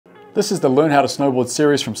This is the Learn How to Snowboard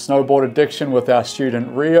series from Snowboard Addiction with our student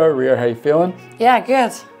Rio. Rio, how you feeling? Yeah,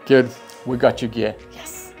 good. Good. We got your gear.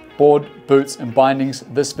 Yes. Board, boots, and bindings.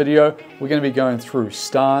 This video, we're going to be going through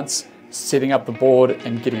stance, setting up the board,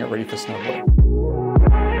 and getting it ready for snowboarding.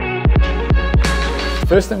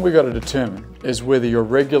 First thing we got to determine is whether you're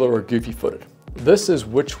regular or goofy footed. This is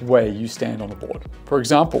which way you stand on the board. For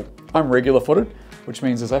example, I'm regular footed, which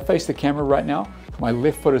means as I face the camera right now, my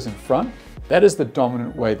left foot is in front. That is the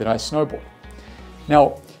dominant way that I snowboard.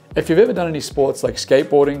 Now, if you've ever done any sports like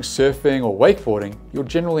skateboarding, surfing, or wakeboarding, you'll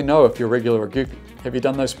generally know if you're regular or goofy. Have you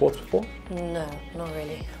done those sports before? No, not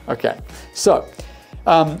really. Okay, so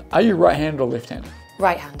are you right-handed or left-handed?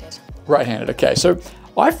 Right-handed. Right-handed, okay. So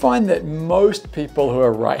I find that most people who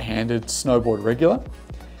are right-handed snowboard regular.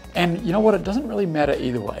 And you know what, it doesn't really matter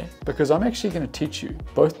either way, because I'm actually going to teach you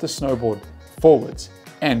both to snowboard forwards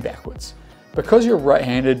and backwards. Because you're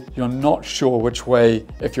right-handed, you're not sure which way,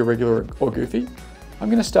 if you're regular or goofy, I'm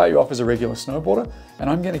going to start you off as a regular snowboarder, and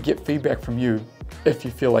I'm going to get feedback from you if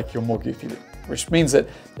you feel like you're more goofy, which means that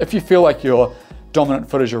if you feel like your dominant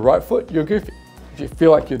foot is your right foot, you're goofy. If you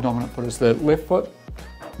feel like your dominant foot is the left foot,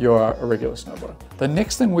 you're a regular snowboarder. The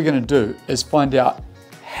next thing we're going to do is find out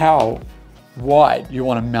how wide you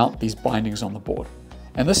want to mount these bindings on the board.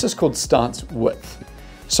 And this is called stance width.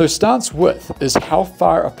 So stance width is how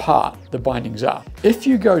far apart the bindings are. If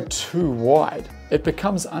you go too wide, it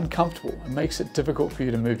becomes uncomfortable and makes it difficult for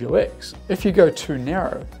you to move your legs. If you go too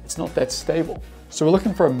narrow, it's not that stable. So we're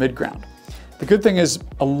looking for a mid-ground. The good thing is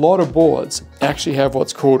a lot of boards actually have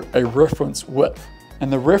what's called a reference width. And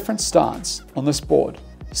the reference stance on this board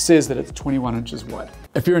says that it's 21 inches wide.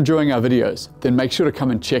 If you're enjoying our videos, then make sure to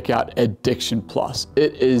come and check out Addiction Plus.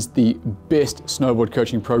 It is the best snowboard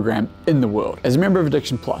coaching program in the world. As a member of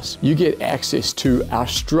Addiction Plus, you get access to our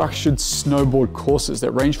structured snowboard courses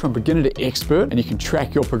that range from beginner to expert, and you can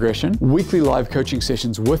track your progression, weekly live coaching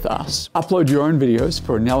sessions with us, upload your own videos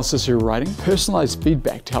for analysis of your writing, personalized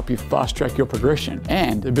feedback to help you fast track your progression,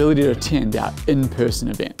 and the ability to attend our in-person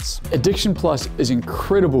events. Addiction Plus is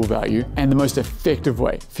incredible value and the most effective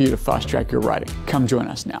way for you to fast track your writing. Come join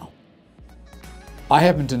us now. I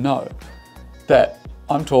happen to know that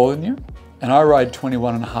I'm taller than you and I ride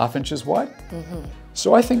 21.5 inches wide.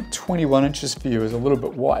 So I think 21 inches for you is a little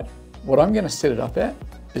bit wide. What I'm going to set it up at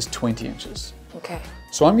is 20 inches. Okay.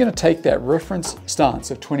 So I'm going to take that reference stance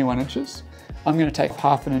of 21 inches. I'm going to take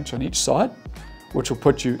half an inch on each side, which will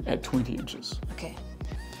put you at 20 inches. Okay.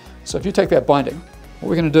 So if you take that binding, what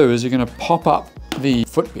we're going to do is you're going to pop up the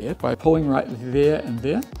footbed by pulling right there and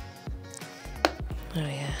there. Oh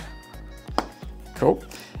yeah. Cool.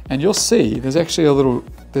 And you'll see there's actually a little,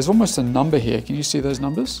 there's almost a number here. Can you see those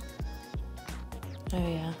numbers? Oh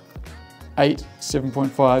yeah. 8,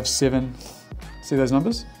 7.5, 7. See those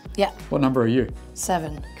numbers? Yeah. What number are you?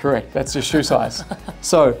 7. Correct. That's your shoe size.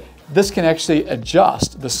 So this can actually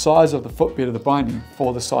adjust the size of the footbed of the binding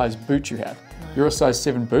for the size boot you have. You're a size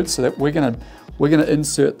 7 boot, so that we're gonna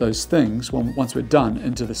insert those things once we're done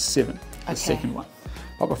into the 7, the second one.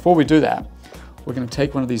 But before we do that, we're going to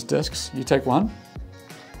take one of these discs. You take one,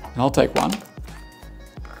 and I'll take one.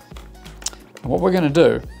 And what we're going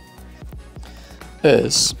to do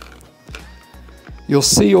is, you'll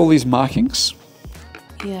see all these markings.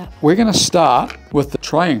 Yeah. We're going to start with the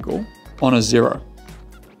triangle on a 0.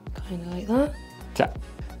 Kind of like that. Okay.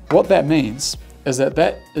 What that means is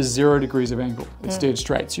that is 0 degrees of angle. It's dead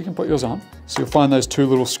straight. So you can put yours on. So you'll find those 2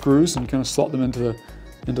 little screws and kind of slot them into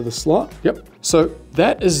the slot. Yep. So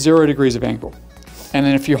that is 0 degrees of angle. And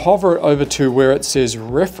then if you hover it over to where it says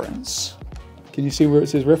reference, can you see where it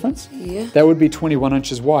says reference? Yeah. That would be 21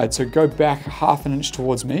 inches wide. So go back half an inch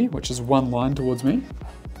towards me, which is one line towards me.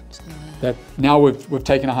 That now we've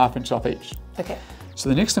taken a half inch off each. Okay. So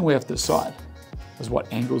the next thing we have to decide is what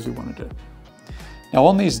angles we want to do. Now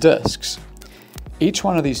on these discs, each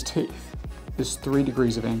one of these teeth is 3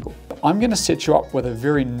 degrees of angle. I'm going to set you up with a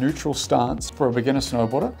very neutral stance for a beginner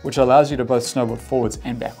snowboarder, which allows you to both snowboard forwards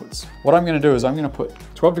and backwards. What I'm going to do is I'm going to put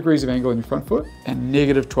 12 degrees of angle in your front foot and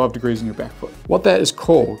negative 12 degrees in your back foot. What that is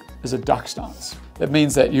called is a duck stance. That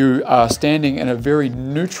means that you are standing in a very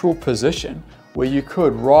neutral position where you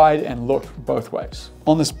could ride and look both ways.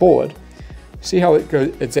 On this board, see how it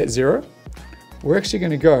goes? It's at 0. We're actually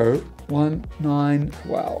going to go 1, 9,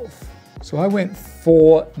 12. So I went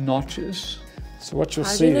 4 notches. So what you'll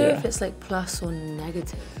see there. How do you know if it's like plus or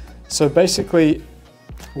negative? So basically,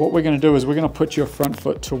 what we're going to do is we're going to put your front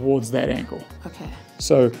foot towards that angle. Okay.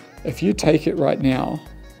 So if you take it right now,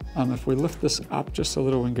 if we lift this up just a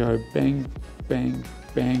little and go bang, bang,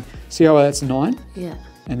 bang. See how that's 9? Yeah.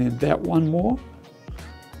 And then that one more,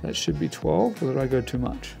 that should be 12, or did I go too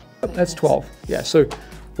much? That's 12. Yeah, so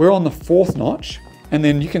we're on the 4th notch, and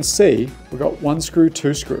then you can see we've got 1 screw,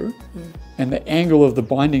 2 screw, and the angle of the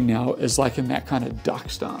binding now is like in that kind of duck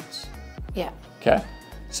stance. Yeah. Okay,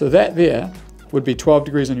 so that there would be 12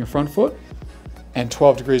 degrees on your front foot and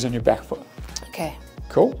 12 degrees on your back foot. Okay.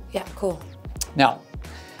 Cool? Yeah, cool. Now,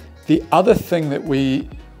 the other thing that we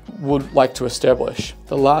would like to establish,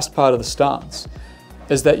 the last part of the stance,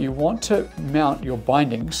 is that you want to mount your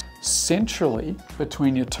bindings centrally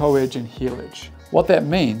between your toe edge and heel edge. What that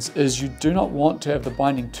means is you do not want to have the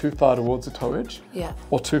binding too far towards the toe edge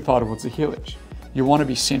or too far towards the heel edge. You want to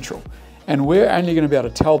be central. And we're only going to be able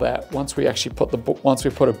to tell that once we actually put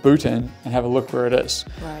a boot in and have a look where it is.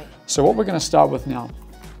 Right. So what we're going to start with now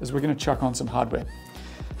is we're going to chuck on some hardware.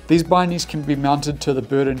 These bindings can be mounted to the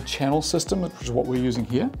burden channel system, which is what we're using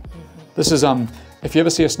here. This is, if you ever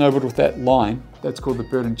see a snowboard with that line, that's called the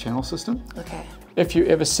burden channel system. Okay. If you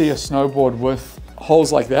ever see a snowboard with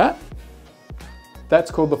holes like that,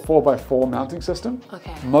 that's called the 4x4 mounting system.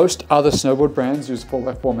 Okay. Most other snowboard brands use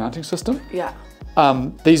 4x4 mounting system. Yeah.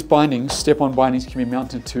 These bindings, step-on bindings, can be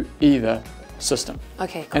mounted to either system.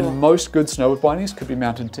 Okay, cool. And most good snowboard bindings could be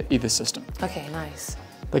mounted to either system. Okay, nice.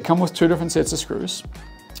 They come with 2 different sets of screws.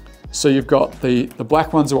 So you've got the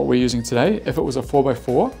black ones are what we're using today. If it was a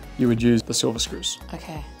 4x4, you would use the silver screws.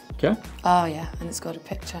 Okay. Okay? Oh yeah, and it's got a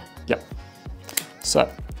picture. Yep. So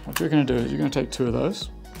what you're going to do is you're going to take 2 of those,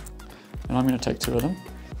 and I'm going to take 2 of them.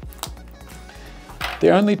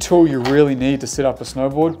 The only tool you really need to set up a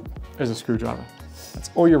snowboard is a screwdriver. That's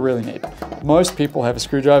all you really need. Most people have a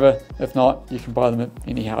screwdriver. If not, you can buy them at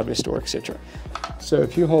any hardware store, etc. So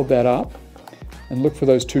if you hold that up and look for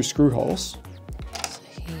those 2 screw holes. So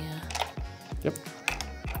here. Yep.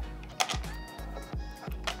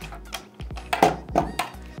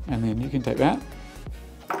 And then you can take that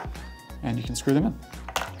and you can screw them in.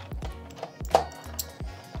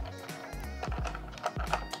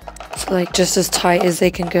 So like just as tight as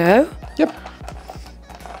they can go? Yep.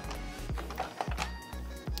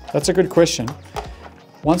 That's a good question.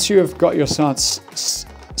 Once you have got your stance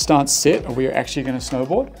set, or where you're actually going to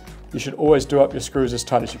snowboard, you should always do up your screws as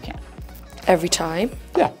tight as you can. Every time?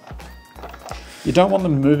 Yeah. You don't want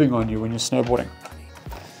them moving on you when you're snowboarding.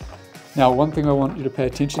 Now, one thing I want you to pay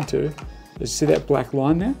attention to is, see that black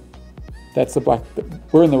line there? That's the black,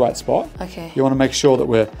 we're in the right spot. Okay. You want to make sure that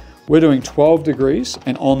we're doing 12 degrees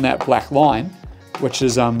and on that black line, which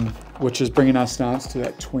is bringing our stance to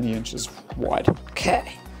that 20 inches wide.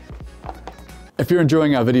 Okay. If you're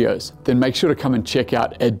enjoying our videos, then make sure to come and check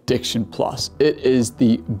out Addiction Plus. It is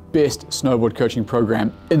the best snowboard coaching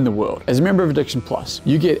program in the world. As a member of Addiction Plus,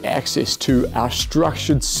 you get access to our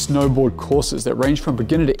structured snowboard courses that range from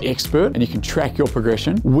beginner to expert, and you can track your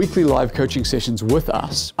progression, weekly live coaching sessions with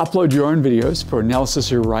us, upload your own videos for analysis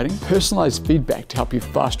of your writing, personalized feedback to help you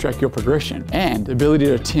fast track your progression, and the ability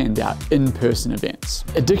to attend our in-person events.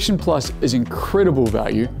 Addiction Plus is incredible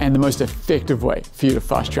value and the most effective way for you to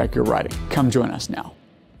fast track your writing. Come join us now.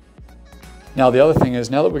 Now the other thing is,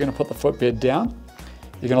 now that we're going to put the footbed down,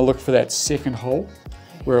 you're going to look for that second hole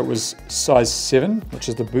where it was size 7, which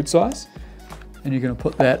is the boot size, and you're going to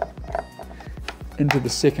put that into the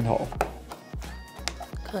second hole.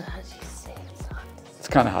 God, how do you see it? It's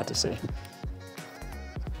kind of hard to see.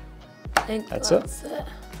 I think that's it.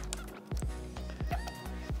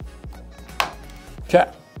 Okay.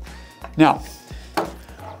 Now,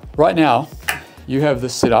 right now, you have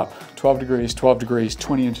this set up 12 degrees,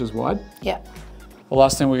 20 inches wide. Yeah. The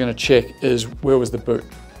last thing we're going to check is, where was the boot?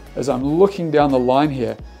 As I'm looking down the line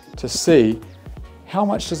here to see how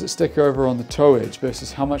much does it stick over on the toe edge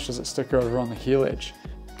versus how much does it stick over on the heel edge.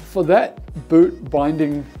 For that boot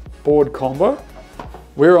binding board combo,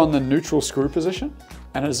 we're on the neutral screw position,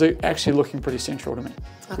 and it's actually looking pretty central to me,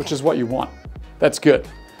 which is what you want. That's good.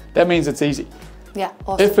 That means it's easy. Yeah,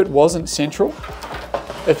 awesome. If it wasn't central,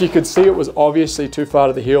 if you could see it was obviously too far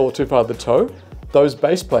to the heel or too far to the toe, those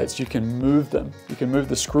base plates, you can move them. You can move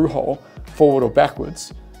the screw hole forward or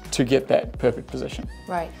backwards to get that perfect position.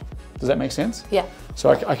 Right. Does that make sense? Yeah. So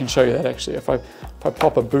I can show you that actually. If I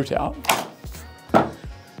pop a boot out, and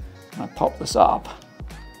I pop this up,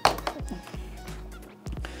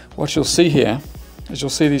 what you'll see here is you'll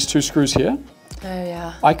see these 2 screws here. Oh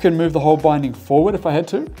yeah. I can move the whole binding forward if I had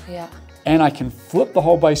to. Yeah. And I can flip the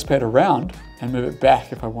whole base plate around and move it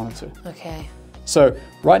back if I wanted to. Okay. So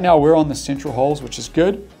right now we're on the central holes, which is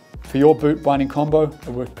good. For your boot binding combo, it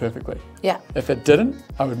worked perfectly. Yeah. If it didn't,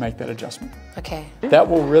 I would make that adjustment. Okay. That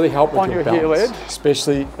will really help with On your your heel balance, edge.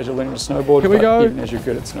 especially as you're learning to snowboard, Here we but go. even as you're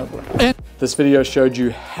good at snowboarding. This video showed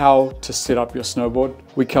you how to set up your snowboard.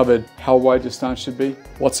 We covered how wide your stance should be,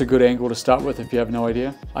 what's a good angle to start with if you have no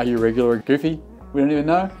idea, are you regular or goofy, We don't even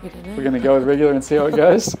know. We don't know. We're going to go with regular and see how it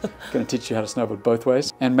goes. Going to teach you how to snowboard both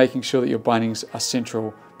ways and making sure that your bindings are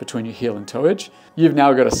central between your heel and toe edge. You've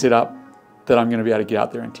now got a setup that I'm going to be able to get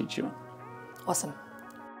out there and teach you on. Awesome.